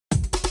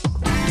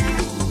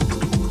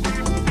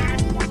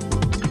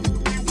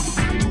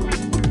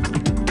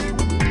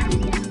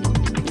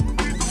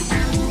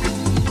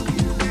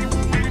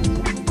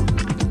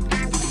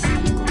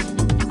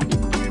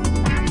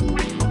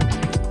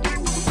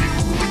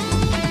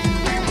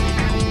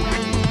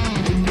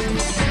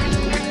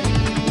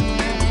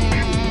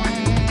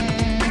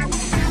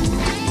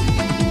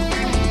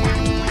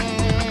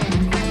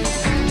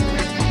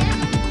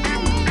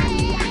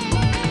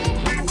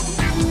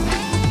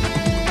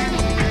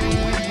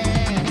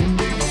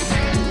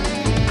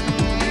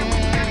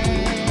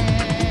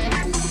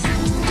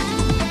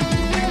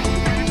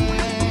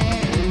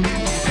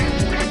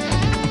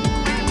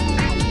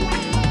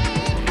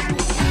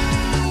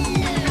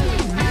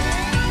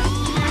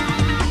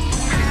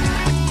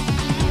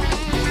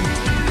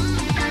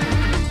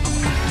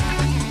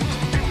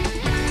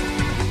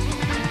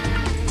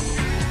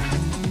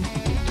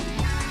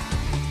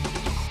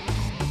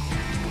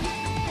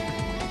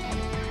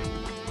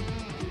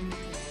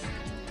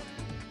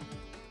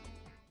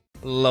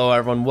Hello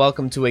everyone,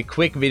 welcome to a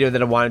quick video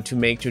that I wanted to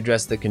make to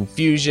address the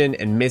confusion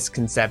and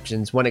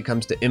misconceptions when it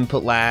comes to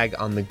input lag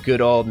on the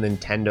good old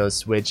Nintendo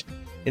Switch.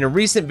 In a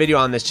recent video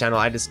on this channel,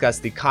 I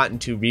discussed the Cotton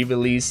 2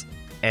 re-release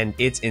and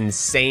its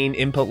insane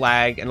input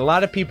lag, and a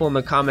lot of people in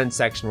the comments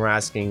section were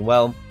asking,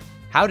 well,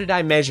 how did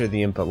I measure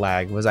the input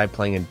lag? Was I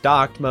playing in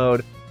docked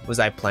mode? Was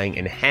I playing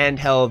in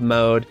handheld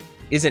mode?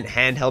 Isn't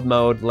handheld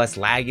mode less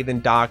laggy than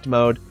docked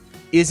mode?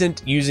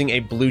 Isn't using a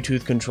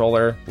Bluetooth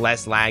controller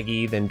less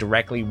laggy than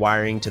directly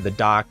wiring to the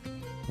dock?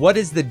 What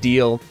is the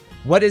deal?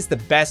 What is the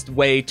best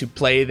way to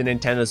play the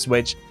Nintendo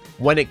Switch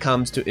when it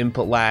comes to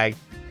input lag?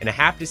 And I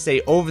have to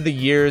say, over the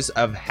years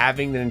of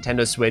having the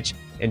Nintendo Switch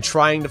and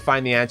trying to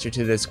find the answer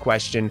to this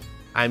question,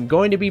 I'm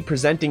going to be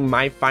presenting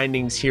my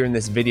findings here in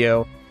this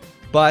video,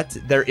 but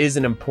there is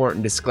an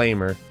important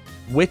disclaimer,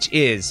 which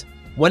is,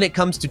 when it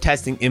comes to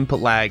testing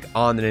input lag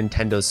on the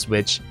Nintendo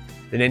Switch,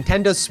 the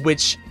Nintendo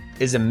Switch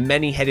is a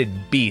many-headed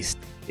beast.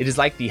 It is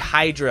like the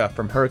Hydra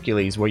from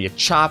Hercules, where you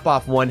chop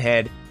off one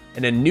head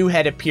and a new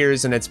head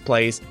appears in its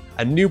place,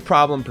 a new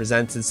problem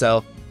presents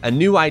itself, a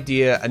new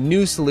idea, a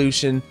new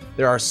solution.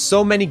 There are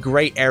so many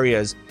gray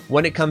areas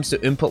when it comes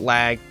to input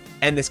lag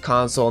and this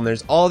console, and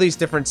there's all these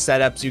different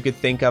setups you could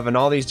think of and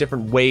all these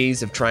different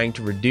ways of trying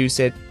to reduce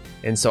it.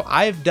 And so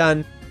I've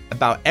done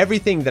about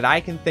everything that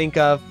I can think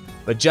of,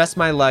 but just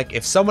my luck,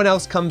 if someone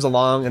else comes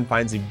along and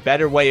finds a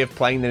better way of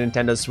playing the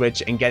Nintendo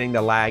Switch and getting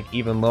the lag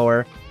even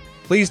lower,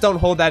 please don't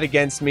hold that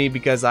against me,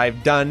 because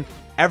I've done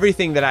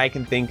everything that I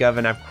can think of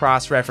and I've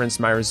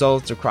cross-referenced my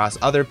results across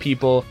other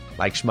people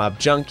like Shmub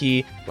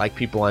Junkie, like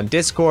people on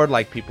Discord,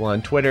 like people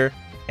on Twitter,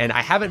 and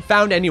I haven't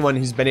found anyone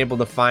who's been able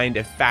to find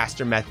a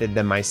faster method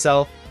than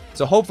myself.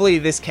 So hopefully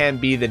this can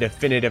be the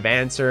definitive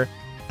answer,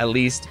 at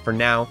least for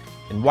now.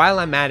 And while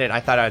I'm at it, I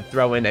thought I'd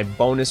throw in a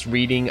bonus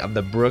reading of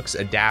the Brooks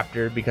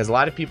adapter, because a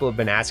lot of people have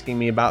been asking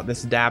me about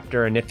this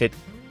adapter and if it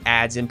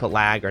adds input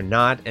lag or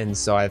not. And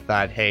so I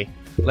thought, hey,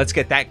 let's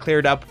get that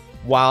cleared up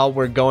while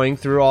we're going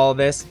through all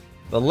this.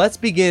 But let's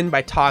begin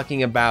by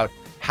talking about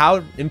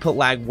how input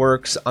lag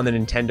works on the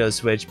Nintendo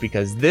Switch,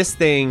 because this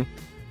thing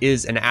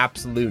is an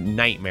absolute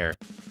nightmare.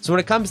 So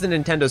when it comes to the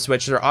Nintendo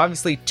Switch, there are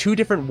obviously two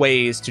different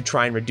ways to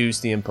try and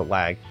reduce the input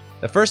lag.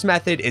 The first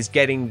method is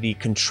getting the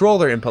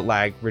controller input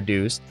lag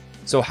reduced.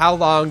 So how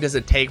long does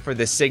it take for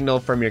the signal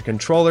from your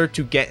controller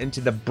to get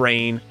into the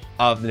brain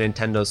of the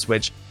Nintendo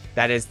Switch?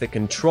 That is the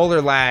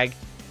controller lag.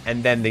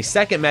 And then the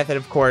second method,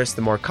 of course,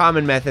 the more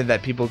common method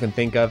that people can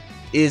think of,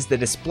 is the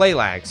display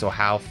lag. So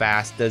how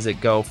fast does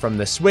it go from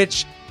the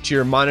Switch to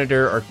your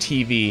monitor or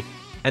TV?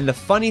 And the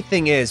funny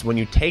thing is, when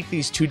you take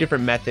these two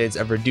different methods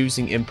of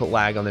reducing input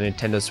lag on the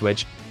Nintendo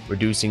Switch,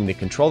 reducing the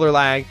controller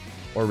lag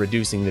or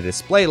reducing the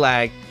display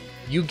lag,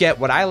 you get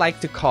what I like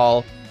to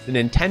call the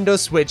Nintendo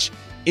Switch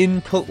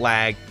input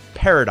lag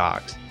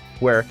paradox,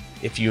 where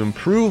if you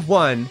improve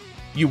one,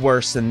 you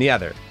worsen the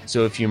other.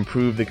 So if you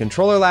improve the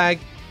controller lag,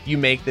 you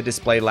make the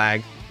display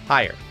lag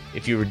higher.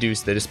 If you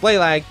reduce the display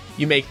lag,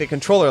 you make the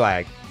controller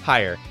lag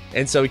higher.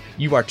 And so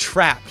you are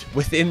trapped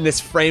within this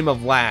frame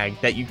of lag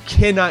that you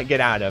cannot get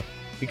out of,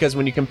 because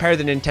when you compare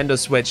the Nintendo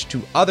Switch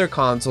to other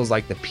consoles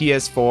like the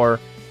PS4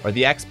 or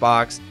the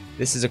Xbox,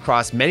 this is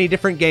across many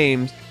different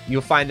games,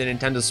 you'll find the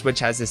Nintendo Switch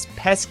has this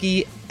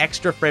pesky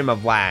extra frame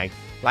of lag,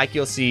 like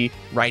you'll see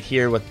right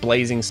here with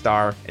Blazing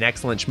Star, an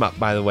excellent shmup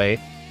by the way.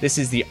 This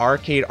is the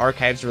Arcade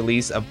Archives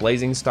release of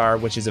Blazing Star,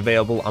 which is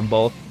available on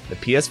both the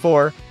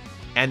PS4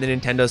 and the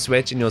Nintendo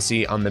Switch, and you'll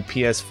see on the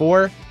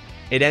PS4,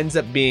 it ends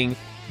up being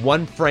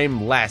one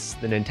frame less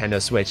than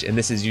Nintendo Switch, and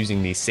this is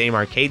using the same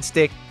arcade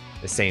stick,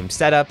 the same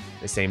setup,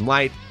 the same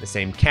light, the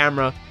same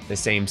camera, the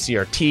same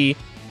CRT.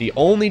 The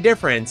only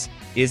difference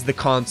is the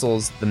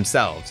consoles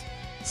themselves.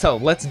 So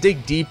let's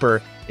dig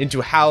deeper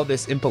into how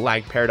this input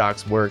lag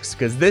paradox works,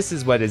 because this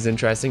is what is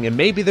interesting, and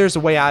maybe there's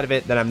a way out of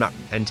it that I'm not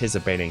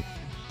anticipating.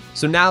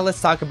 So now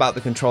let's talk about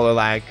the controller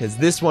lag, because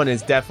this one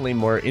is definitely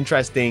more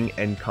interesting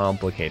and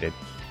complicated.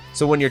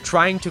 So when you're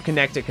trying to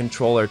connect a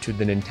controller to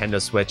the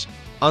Nintendo Switch,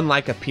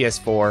 unlike a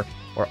PS4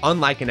 or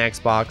unlike an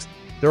Xbox,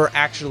 there are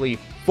actually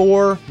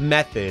 4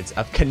 methods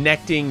of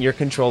connecting your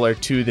controller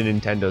to the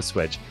Nintendo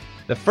Switch.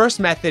 The first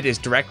method is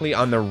directly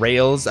on the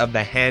rails of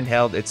the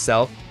handheld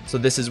itself. So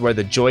this is where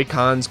the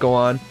Joy-Cons go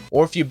on,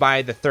 or if you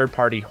buy the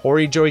third-party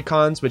Hori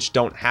Joy-Cons, which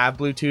don't have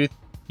Bluetooth,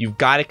 you've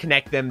got to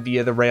connect them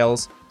via the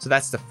rails. So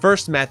that's the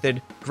first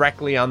method,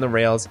 directly on the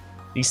rails.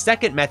 The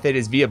second method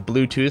is via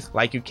Bluetooth,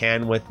 like you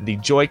can with the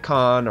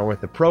Joy-Con or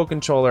with the Pro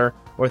controller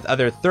or with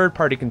other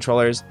third-party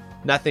controllers.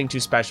 Nothing too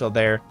special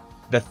there.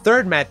 The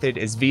third method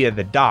is via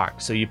the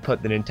dock. So you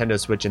put the Nintendo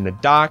Switch in the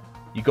dock,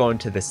 you go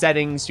into the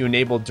settings, you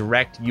enable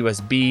direct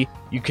USB,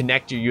 you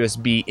connect your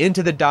USB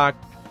into the dock.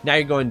 Now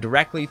you're going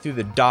directly through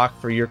the dock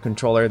for your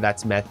controller.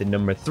 That's method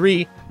number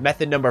 3.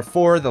 Method number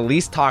 4, the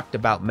least talked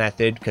about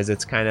method because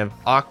it's kind of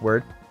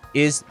awkward,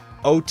 is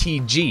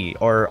OTG,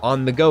 or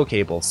on-the-go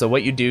cable. So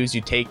what you do is you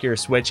take your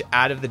Switch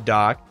out of the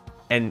dock,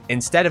 and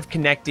instead of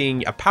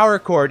connecting a power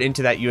cord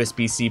into that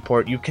USB-C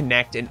port, you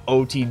connect an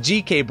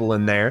OTG cable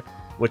in there,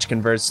 which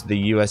converts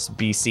the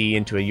USB-C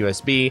into a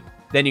USB,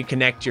 Then you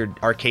connect your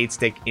arcade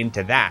stick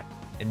into that.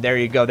 And there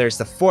you go. There's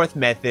the fourth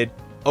method,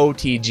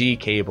 OTG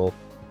cable.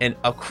 And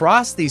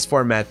across these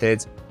four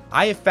methods,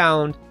 I have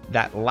found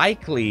that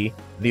likely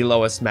the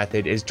lowest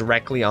method is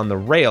directly on the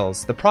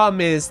rails. The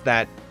problem is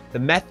that the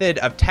method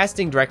of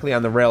testing directly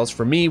on the rails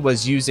for me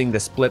was using the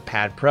Split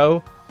Pad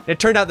Pro. And it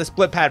turned out the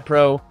Split Pad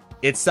Pro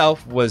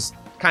itself was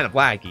kind of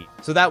laggy.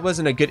 So that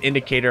wasn't a good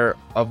indicator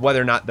of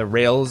whether or not the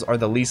rails are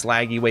the least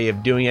laggy way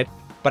of doing it.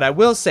 But I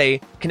will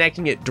say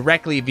connecting it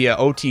directly via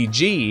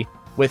OTG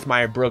with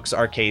my Brooks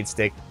arcade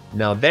stick,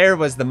 now there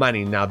was the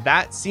money. Now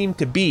that seemed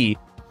to be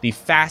the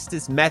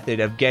fastest method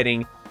of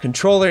getting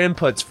controller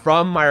inputs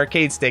from my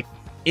arcade stick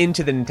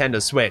into the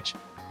Nintendo Switch.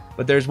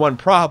 But there's one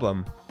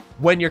problem.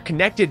 When you're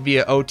connected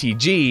via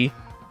OTG,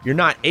 you're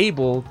not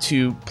able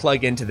to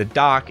plug into the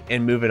dock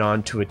and move it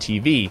onto a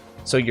TV.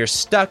 So you're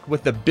stuck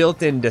with the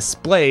built-in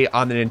display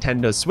on the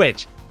Nintendo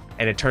Switch.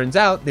 And it turns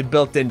out the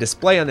built-in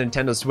display on the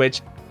Nintendo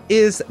Switch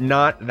is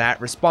not that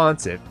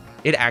responsive.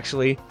 It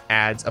actually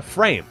adds a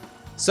frame.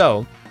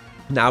 So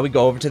now we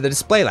go over to the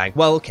display lag.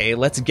 Well, okay,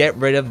 let's get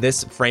rid of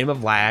this frame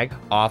of lag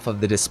off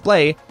of the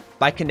display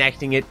by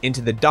connecting it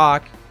into the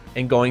dock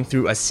and going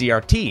through a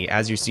CRT,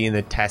 as you see in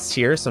the test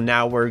here. So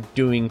now we're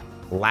doing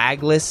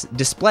lagless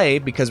display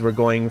because we're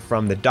going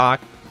from the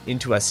dock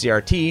into a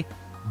CRT.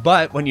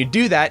 But when you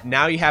do that,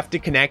 now you have to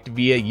connect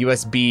via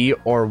USB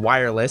or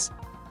wireless,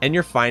 and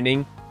you're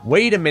finding,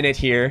 wait a minute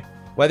here,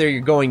 whether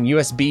you're going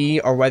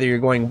USB or whether you're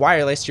going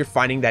wireless, you're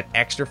finding that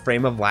extra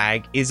frame of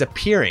lag is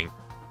appearing.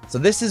 So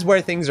this is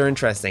where things are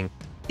interesting.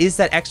 Is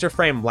that extra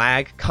frame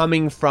lag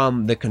coming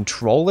from the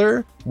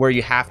controller where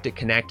you have to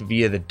connect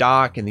via the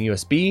dock and the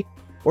USB?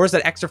 Or is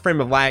that extra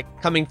frame of lag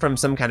coming from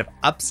some kind of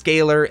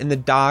upscaler in the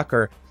dock,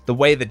 or the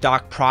way the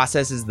dock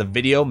processes the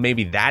video?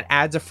 Maybe that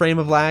adds a frame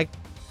of lag?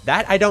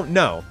 That I don't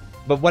know.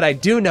 But what I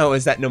do know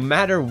is that no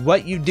matter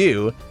what you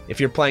do, if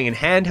you're playing in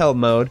handheld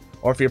mode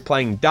or if you're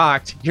playing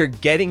docked, you're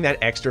getting that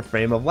extra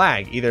frame of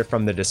lag, either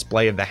from the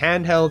display of the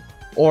handheld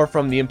or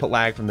from the input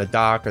lag from the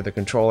dock or the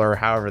controller, or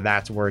however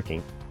that's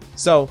working.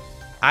 So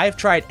I've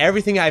tried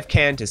everything I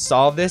can to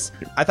solve this.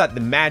 I thought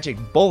the magic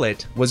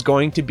bullet was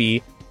going to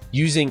be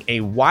using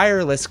a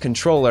wireless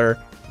controller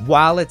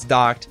while it's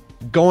docked,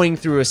 going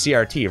through a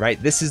CRT,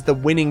 right? This is the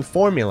winning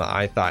formula,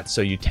 I thought.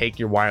 So you take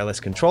your wireless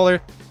controller,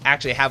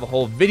 actually have a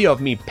whole video of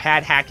me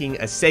pad hacking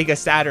a Sega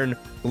Saturn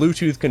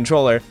Bluetooth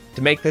controller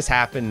to make this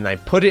happen, and I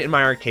put it in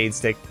my arcade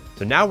stick.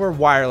 So now we're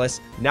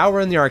wireless, now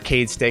we're in the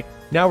arcade stick,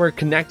 now we're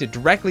connected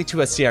directly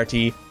to a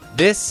CRT.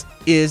 This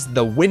is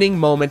the winning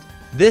moment.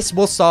 This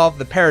will solve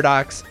the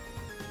paradox.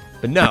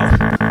 But no,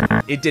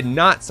 it did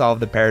not solve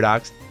the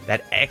paradox.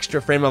 That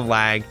extra frame of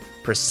lag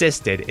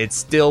persisted. It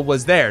still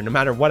was there no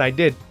matter what I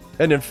did.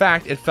 And in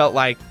fact, it felt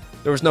like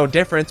there was no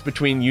difference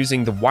between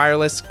using the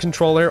wireless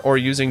controller or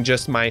using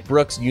just my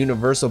Brooks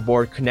Universal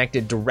board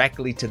connected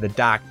directly to the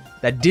dock.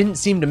 That didn't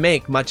seem to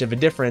make much of a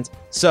difference.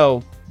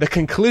 So the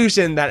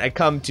conclusion that I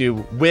come to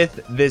with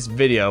this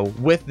video,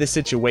 with this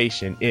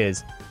situation,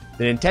 is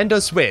the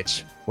Nintendo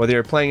Switch, whether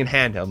you're playing in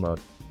handheld mode,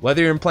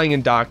 whether you're playing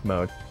in dock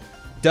mode,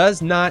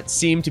 does not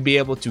seem to be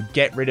able to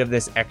get rid of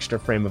this extra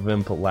frame of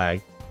input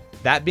lag.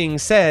 That being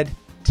said,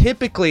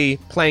 typically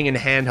playing in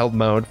handheld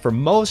mode for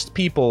most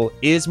people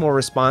is more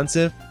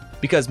responsive,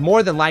 because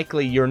more than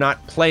likely you're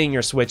not playing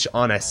your Switch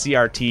on a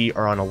CRT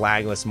or on a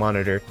lagless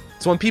monitor.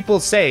 So when people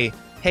say,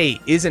 hey,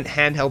 isn't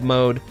handheld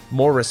mode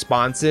more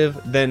responsive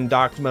than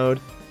docked mode?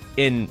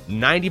 In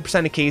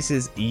 90% of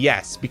cases,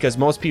 yes, because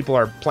most people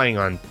are playing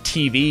on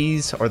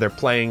TVs or they're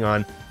playing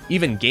on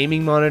even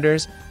gaming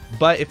monitors.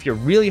 But if you're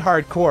really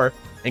hardcore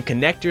and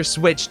connect your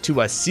Switch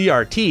to a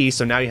CRT,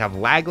 so now you have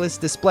lagless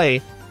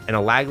display and a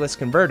lagless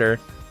converter,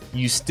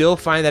 you still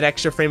find that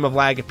extra frame of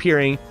lag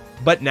appearing,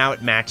 but now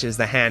it matches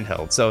the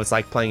handheld. So it's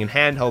like playing in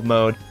handheld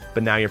mode,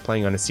 but now you're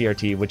playing on a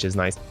CRT, which is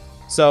nice.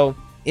 So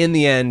in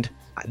the end,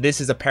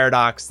 this is a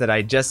paradox that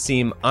I just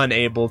seem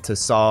unable to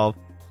solve.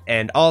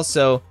 And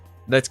also,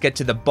 let's get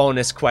to the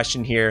bonus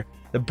question here.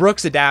 The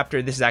Brooks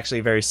adapter, this is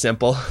actually very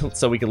simple,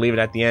 so we can leave it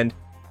at the end.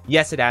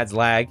 Yes, it adds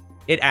lag.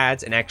 It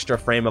adds an extra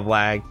frame of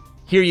lag.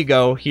 Here you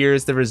go.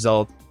 Here's the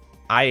result.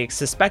 I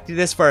suspected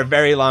this for a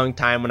very long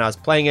time when I was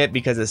playing it,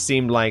 because it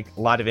seemed like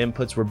a lot of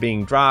inputs were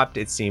being dropped.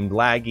 It seemed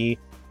laggy.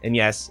 And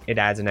yes, it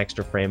adds an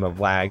extra frame of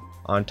lag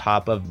on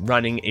top of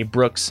running a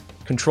Brooks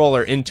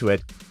controller into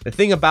it. The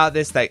thing about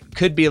this that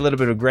could be a little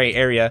bit of a gray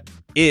area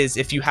is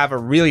if you have a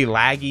really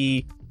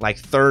laggy, like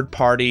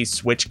third-party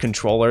Switch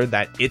controller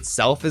that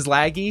itself is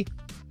laggy,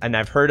 and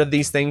I've heard of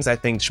these things, I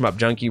think Shmup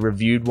Junkie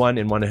reviewed one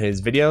in one of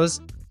his videos,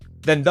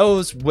 then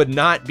those would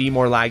not be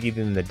more laggy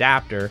than the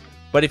adapter.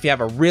 But if you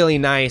have a really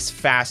nice,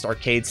 fast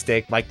arcade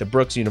stick like the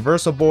Brooks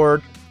Universal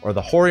board or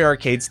the Hori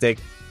arcade stick,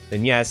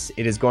 then yes,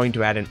 it is going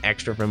to add an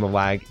extra frame of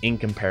lag in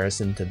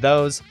comparison to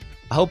those.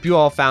 I hope you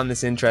all found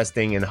this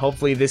interesting, and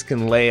hopefully this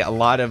can lay a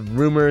lot of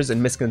rumors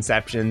and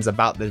misconceptions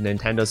about the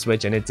Nintendo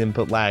Switch and its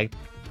input lag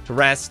to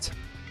rest,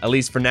 at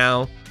least for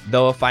now.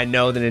 Though if I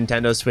know the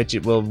Nintendo Switch,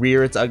 it will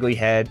rear its ugly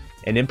head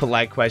and input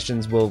lag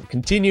questions will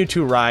continue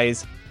to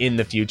rise in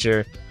the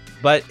future.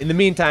 But in the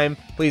meantime,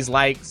 please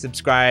like,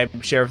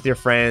 subscribe, share with your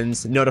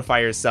friends, notify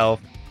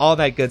yourself, all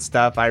that good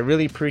stuff. I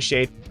really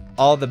appreciate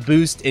all the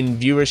boost in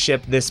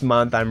viewership this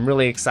month. I'm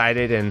really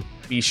excited, and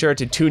be sure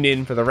to tune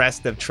in for the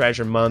rest of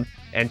Treasure Month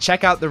and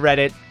check out the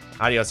Reddit.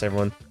 Adios,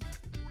 everyone.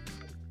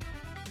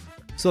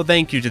 So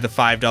thank you to the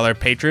 $5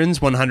 patrons: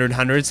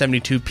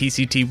 172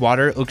 PCT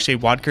Water, Ukshay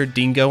Wadker,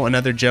 Dingo,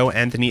 Another Joe,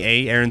 Anthony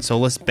A, Aaron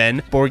Solis,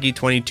 Ben,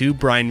 Borgie22,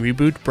 Brian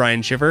Reboot,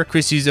 Brian Shiver,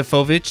 Chris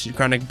Yuzefovich,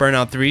 Chronic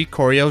Burnout 3,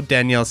 Corio,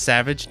 Danielle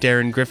Savage,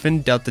 Darren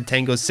Griffin, Delta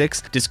Tango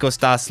 6, Disco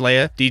Stas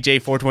Leia,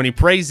 DJ 420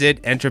 Praise It,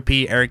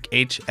 Entropy, Eric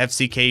H,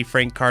 FCK,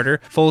 Frank Carter,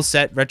 Full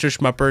Set, Retro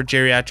Schmupper,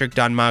 Geriatric,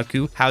 Don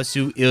Maku,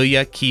 Hausu,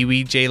 Ilya,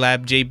 Kiwi,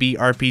 JLab, JB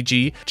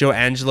RPG, Joe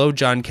Angelo,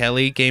 John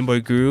Kelly,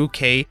 Gameboy Guru,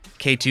 K,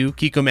 K2,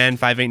 Kikoman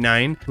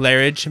 589,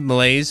 Larridge,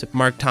 Malaise,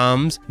 Mark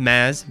Toms,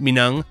 Maz,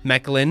 Minung,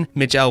 Mechlin,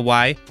 Mitch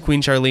L.Y.,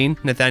 Queen Charlene,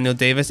 Nathaniel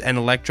Davis, and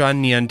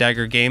Electron, Neon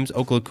Dagger Games,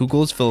 Okla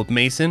Kugels, Philip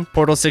Mason,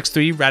 Portal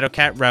 63,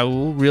 Radocat,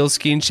 Raul, Real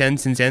Skeen, Shen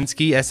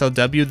Sinzensky,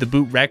 SLW, The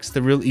Boot Rex,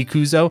 The Real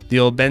Ikuzo, The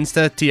Old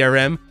Bensta,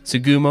 TRM,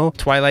 Sugumo,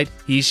 Twilight,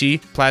 Ishi,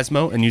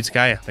 Plasmo, and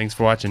Yutsukaya. Thanks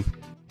for watching.